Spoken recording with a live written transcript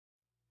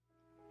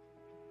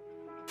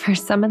For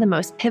some of the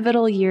most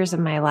pivotal years of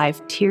my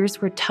life,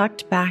 tears were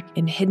tucked back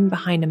and hidden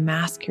behind a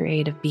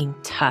masquerade of being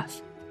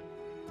tough,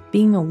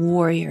 being a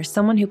warrior,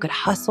 someone who could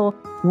hustle,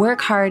 work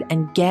hard,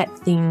 and get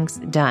things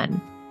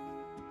done.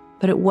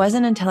 But it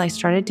wasn't until I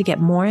started to get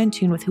more in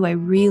tune with who I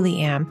really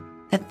am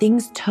that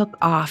things took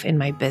off in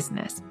my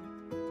business.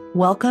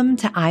 Welcome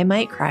to I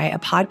Might Cry, a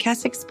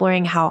podcast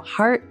exploring how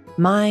heart,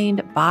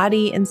 mind,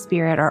 body, and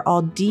spirit are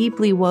all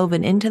deeply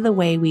woven into the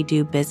way we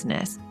do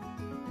business.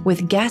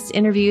 With guest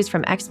interviews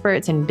from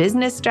experts in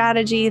business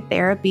strategy,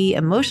 therapy,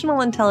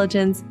 emotional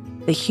intelligence,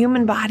 the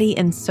human body,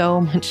 and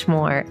so much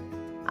more.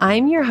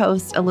 I'm your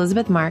host,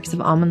 Elizabeth Marks of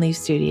Almond Leaf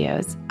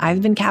Studios.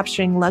 I've been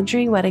capturing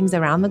luxury weddings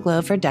around the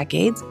globe for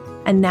decades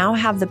and now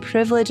have the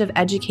privilege of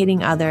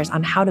educating others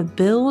on how to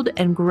build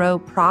and grow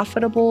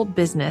profitable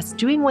business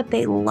doing what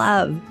they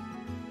love.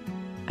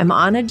 I'm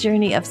on a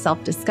journey of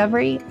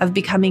self-discovery, of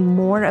becoming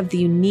more of the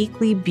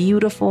uniquely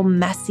beautiful,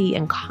 messy,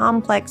 and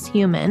complex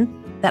human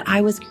that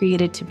I was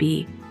created to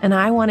be, and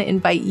I want to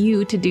invite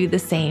you to do the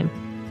same.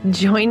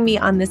 Join me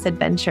on this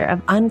adventure of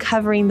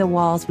uncovering the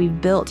walls we've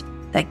built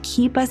that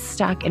keep us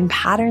stuck in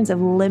patterns of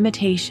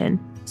limitation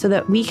so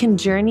that we can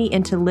journey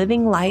into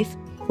living life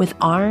with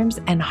arms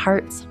and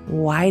hearts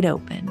wide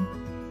open.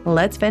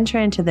 Let's venture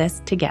into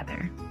this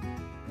together.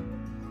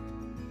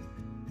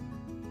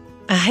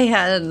 I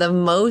had the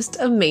most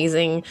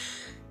amazing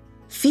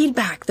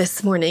feedback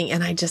this morning,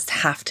 and I just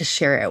have to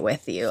share it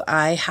with you.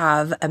 I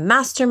have a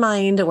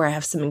mastermind where I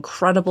have some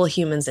incredible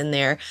humans in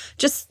there,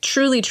 just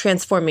truly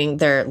transforming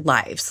their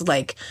lives,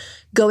 like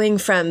going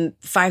from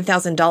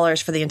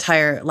 $5,000 for the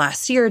entire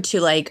last year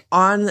to like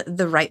on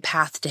the right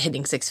path to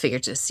hitting six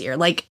figures this year,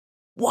 like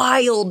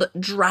wild,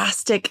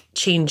 drastic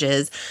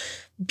changes.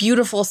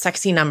 Beautiful,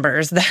 sexy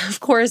numbers that, of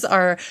course,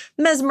 are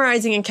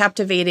mesmerizing and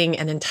captivating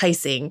and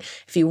enticing.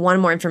 If you want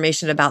more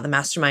information about the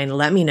mastermind,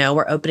 let me know.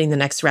 We're opening the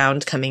next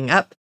round coming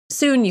up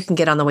soon. You can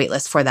get on the wait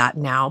list for that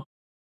now.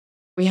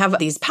 We have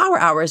these power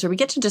hours where we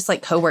get to just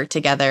like co-work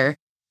together.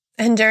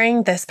 And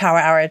during this power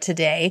hour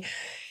today,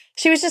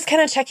 she was just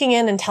kind of checking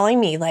in and telling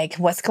me like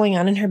what's going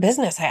on in her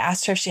business. I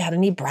asked her if she had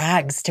any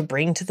brags to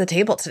bring to the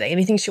table today,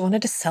 anything she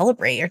wanted to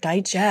celebrate or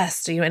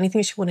digest,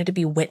 anything she wanted to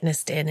be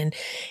witnessed in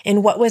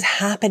and what was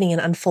happening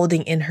and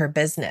unfolding in her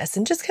business,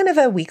 and just kind of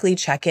a weekly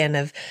check-in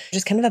of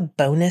just kind of a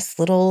bonus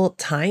little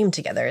time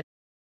together.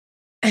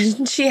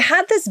 And she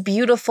had this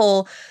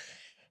beautiful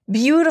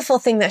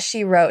thing that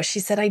she wrote. She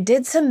said, I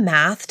did some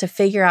math to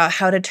figure out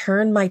how to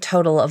turn my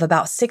total of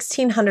about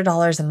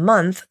 $1,600 a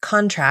month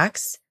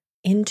contracts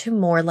into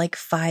more like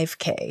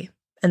 5K.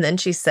 And then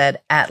she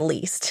said, at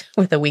least,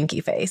 with a winky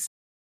face.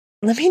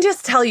 Let me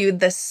just tell you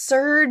the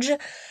surge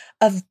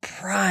of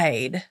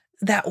pride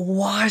that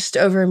washed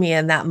over me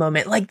in that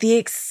moment, like the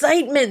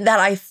excitement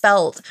that I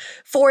felt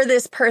for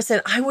this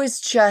person. I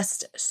was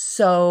just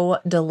so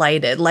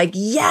delighted. Like,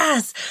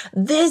 yes,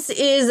 this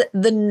is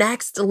the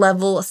next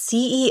level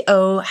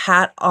CEO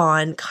hat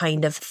on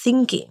kind of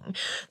thinking.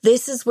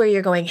 This is where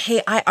you're going,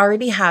 hey, I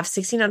already have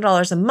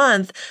 $1,600 a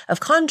month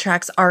of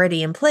contracts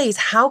already in place.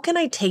 How can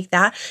I take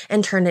that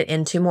and turn it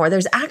into more?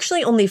 There's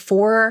actually only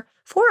four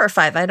or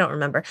five, I don't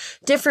remember,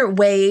 different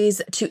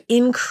ways to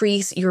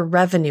increase your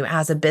revenue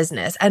as a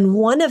business. And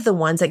one of the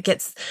ones that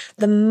gets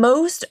the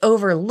most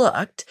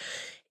overlooked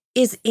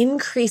is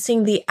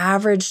increasing the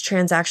average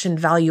transaction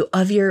value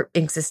of your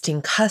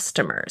existing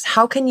customers.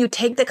 How can you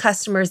take the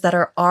customers that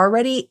are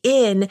already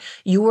in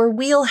your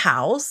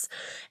wheelhouse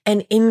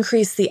and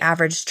increase the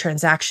average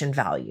transaction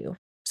value?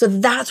 So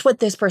that's what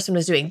this person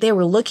was doing. They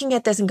were looking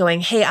at this and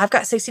going, hey, I've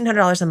got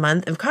 $1,600 a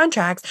month of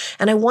contracts,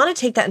 and I want to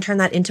take that and turn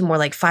that into more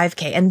like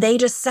 5K. And they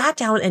just sat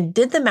down and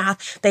did the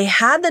math. They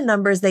had the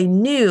numbers. They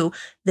knew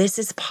this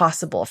is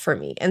possible for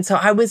me. And so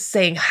I was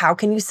saying, how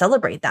can you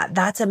celebrate that?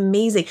 That's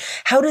amazing.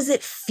 How does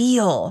it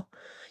feel?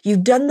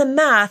 You've done the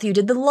math, you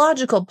did the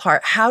logical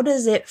part. How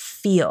does it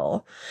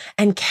feel?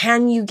 And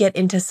can you get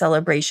into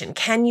celebration?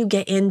 Can you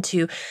get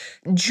into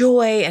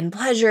joy and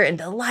pleasure and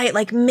delight,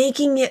 like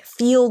making it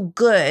feel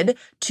good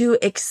to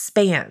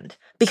expand?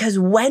 Because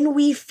when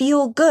we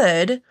feel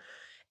good,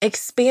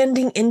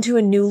 expanding into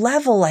a new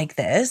level like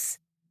this,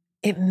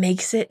 it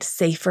makes it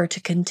safer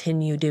to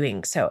continue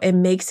doing so. It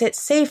makes it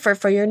safer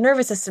for your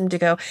nervous system to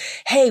go,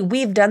 hey,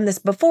 we've done this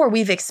before.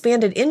 We've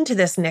expanded into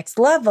this next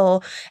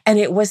level and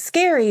it was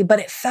scary, but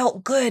it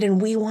felt good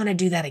and we want to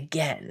do that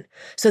again.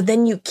 So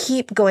then you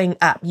keep going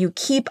up, you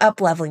keep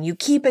up leveling, you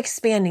keep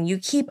expanding, you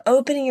keep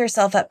opening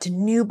yourself up to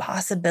new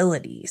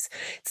possibilities.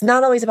 It's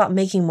not always about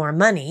making more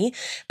money,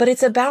 but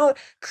it's about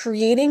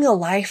creating a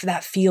life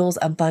that feels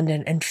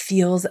abundant and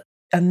feels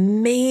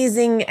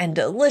amazing and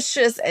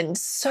delicious and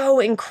so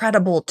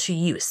incredible to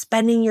you,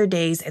 spending your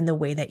days in the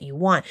way that you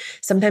want.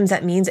 Sometimes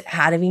that means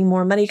having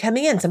more money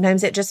coming in.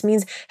 Sometimes it just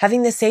means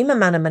having the same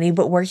amount of money,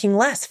 but working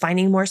less,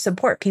 finding more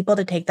support, people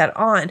to take that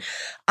on.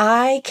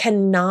 I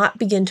cannot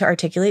begin to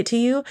articulate to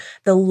you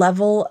the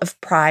level of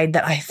pride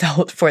that I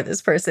felt for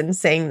this person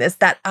saying this,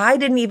 that I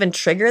didn't even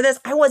trigger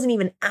this. I wasn't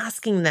even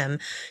asking them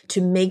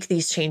to make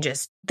these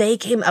changes. They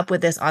came up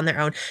with this on their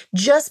own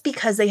just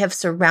because they have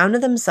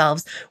surrounded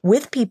themselves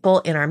with people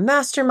in our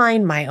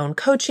mastermind, my own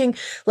coaching,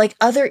 like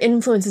other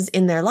influences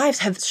in their lives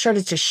have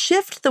started to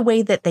shift the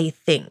way that they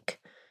think.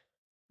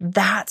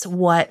 That's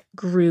what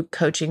group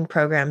coaching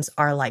programs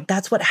are like.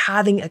 That's what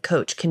having a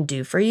coach can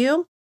do for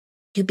you.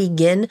 You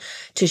begin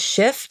to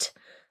shift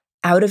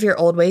out of your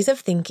old ways of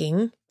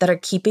thinking that are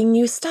keeping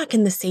you stuck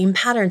in the same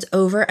patterns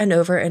over and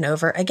over and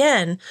over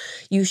again.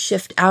 You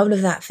shift out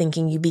of that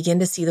thinking. You begin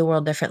to see the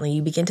world differently.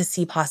 You begin to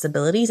see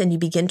possibilities and you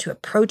begin to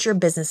approach your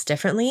business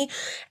differently,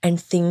 and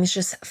things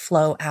just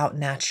flow out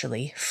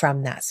naturally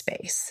from that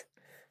space.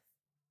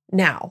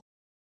 Now,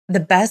 the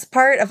best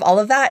part of all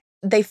of that,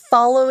 they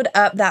followed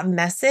up that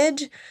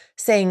message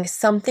saying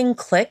something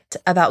clicked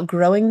about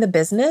growing the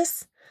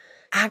business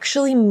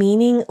actually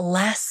meaning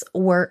less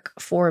work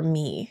for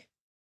me.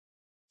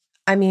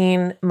 I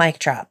mean, mic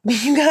drop,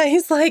 you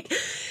guys, like,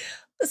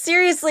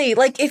 seriously,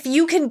 like if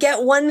you can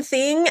get one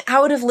thing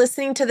out of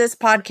listening to this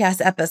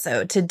podcast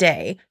episode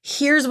today,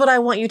 here's what I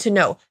want you to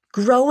know.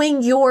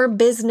 Growing your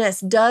business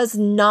does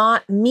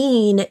not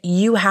mean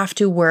you have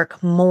to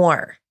work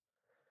more.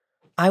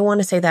 I want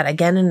to say that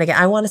again and again.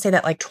 I want to say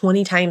that like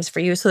 20 times for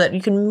you so that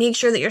you can make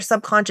sure that your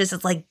subconscious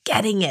is like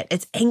getting it.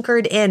 It's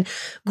anchored in.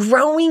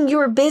 Growing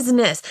your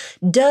business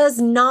does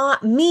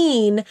not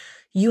mean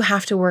you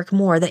have to work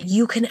more, that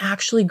you can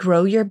actually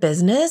grow your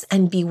business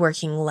and be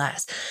working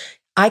less.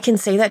 I can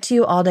say that to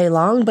you all day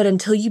long, but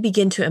until you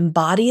begin to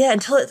embody it,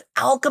 until it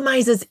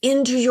alchemizes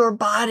into your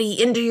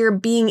body, into your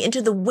being,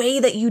 into the way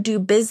that you do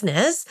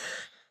business,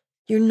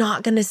 you're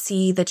not going to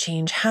see the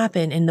change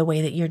happen in the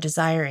way that you're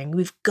desiring.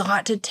 We've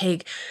got to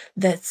take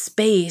that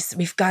space.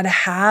 We've got to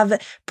have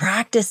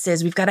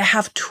practices. We've got to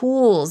have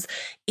tools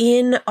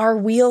in our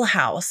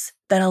wheelhouse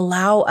that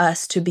allow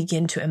us to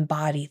begin to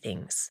embody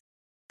things,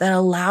 that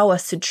allow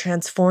us to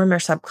transform our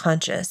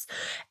subconscious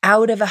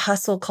out of a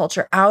hustle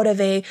culture, out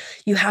of a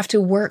you have to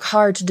work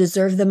hard to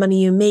deserve the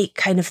money you make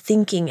kind of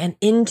thinking, and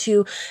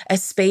into a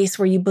space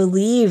where you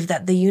believe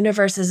that the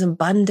universe is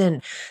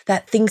abundant,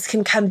 that things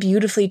can come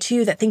beautifully to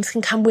you, that things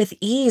can come with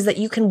ease, that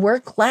you can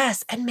work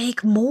less and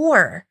make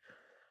more.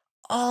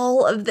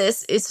 All of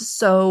this is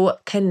so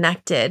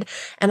connected.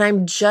 And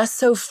I'm just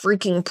so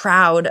freaking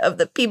proud of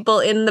the people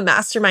in the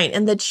mastermind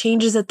and the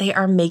changes that they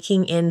are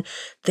making in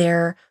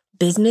their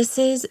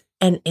businesses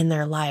and in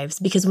their lives.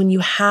 Because when you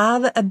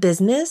have a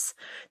business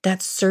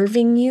that's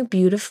serving you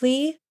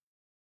beautifully,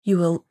 you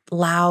will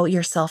allow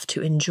yourself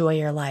to enjoy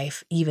your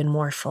life even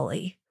more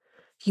fully.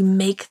 You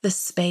make the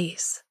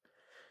space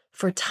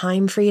for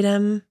time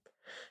freedom,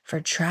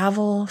 for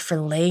travel, for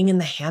laying in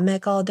the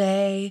hammock all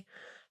day,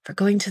 for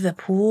going to the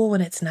pool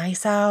when it's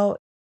nice out,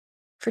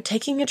 for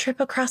taking a trip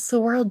across the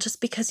world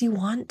just because you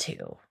want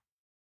to.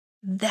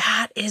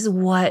 That is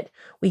what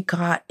we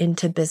got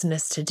into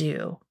business to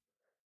do.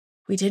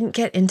 We didn't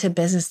get into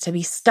business to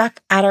be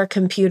stuck at our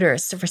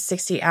computers for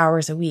 60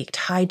 hours a week,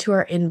 tied to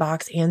our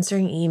inbox,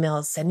 answering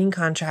emails, sending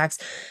contracts,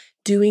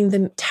 doing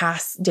the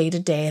tasks day to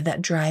day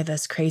that drive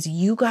us crazy.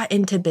 You got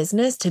into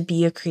business to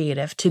be a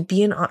creative, to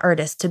be an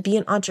artist, to be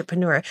an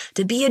entrepreneur,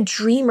 to be a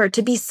dreamer,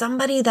 to be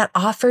somebody that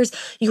offers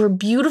your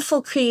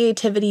beautiful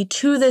creativity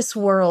to this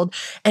world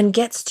and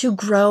gets to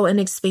grow and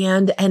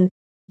expand and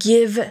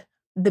give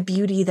the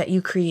beauty that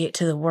you create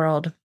to the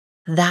world.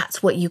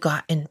 That's what you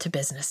got into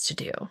business to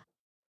do.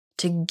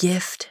 To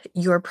gift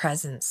your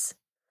presence,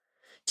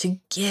 to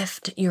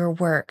gift your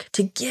work,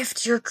 to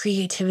gift your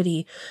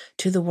creativity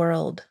to the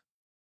world.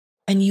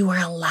 And you are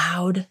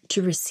allowed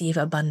to receive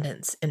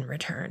abundance in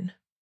return.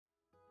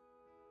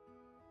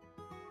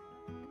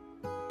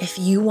 If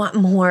you want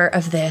more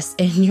of this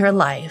in your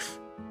life,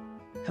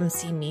 come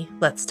see me.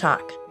 Let's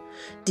talk.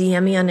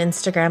 DM me on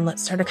Instagram.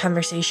 Let's start a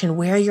conversation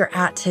where you're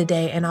at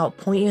today, and I'll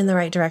point you in the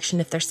right direction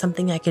if there's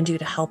something I can do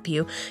to help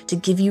you, to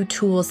give you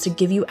tools, to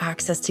give you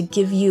access, to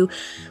give you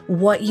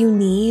what you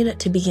need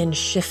to begin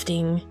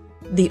shifting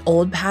the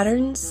old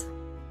patterns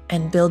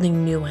and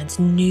building new ones,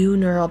 new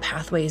neural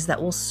pathways that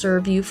will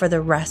serve you for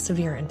the rest of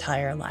your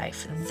entire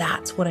life.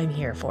 That's what I'm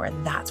here for.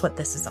 That's what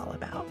this is all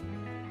about.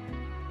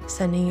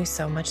 Sending you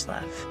so much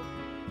love.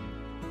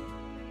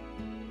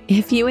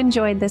 If you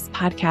enjoyed this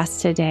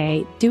podcast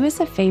today, do us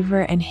a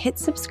favor and hit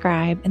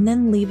subscribe and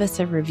then leave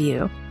us a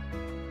review.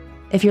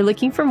 If you're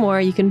looking for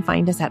more, you can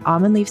find us at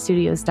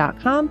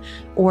almondleafstudios.com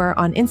or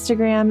on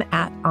Instagram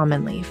at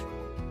almondleaf.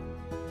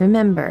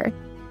 Remember,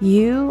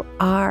 you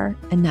are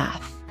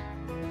enough.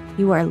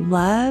 You are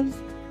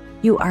love,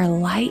 you are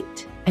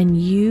light,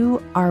 and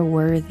you are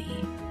worthy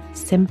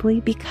simply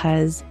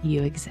because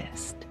you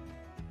exist.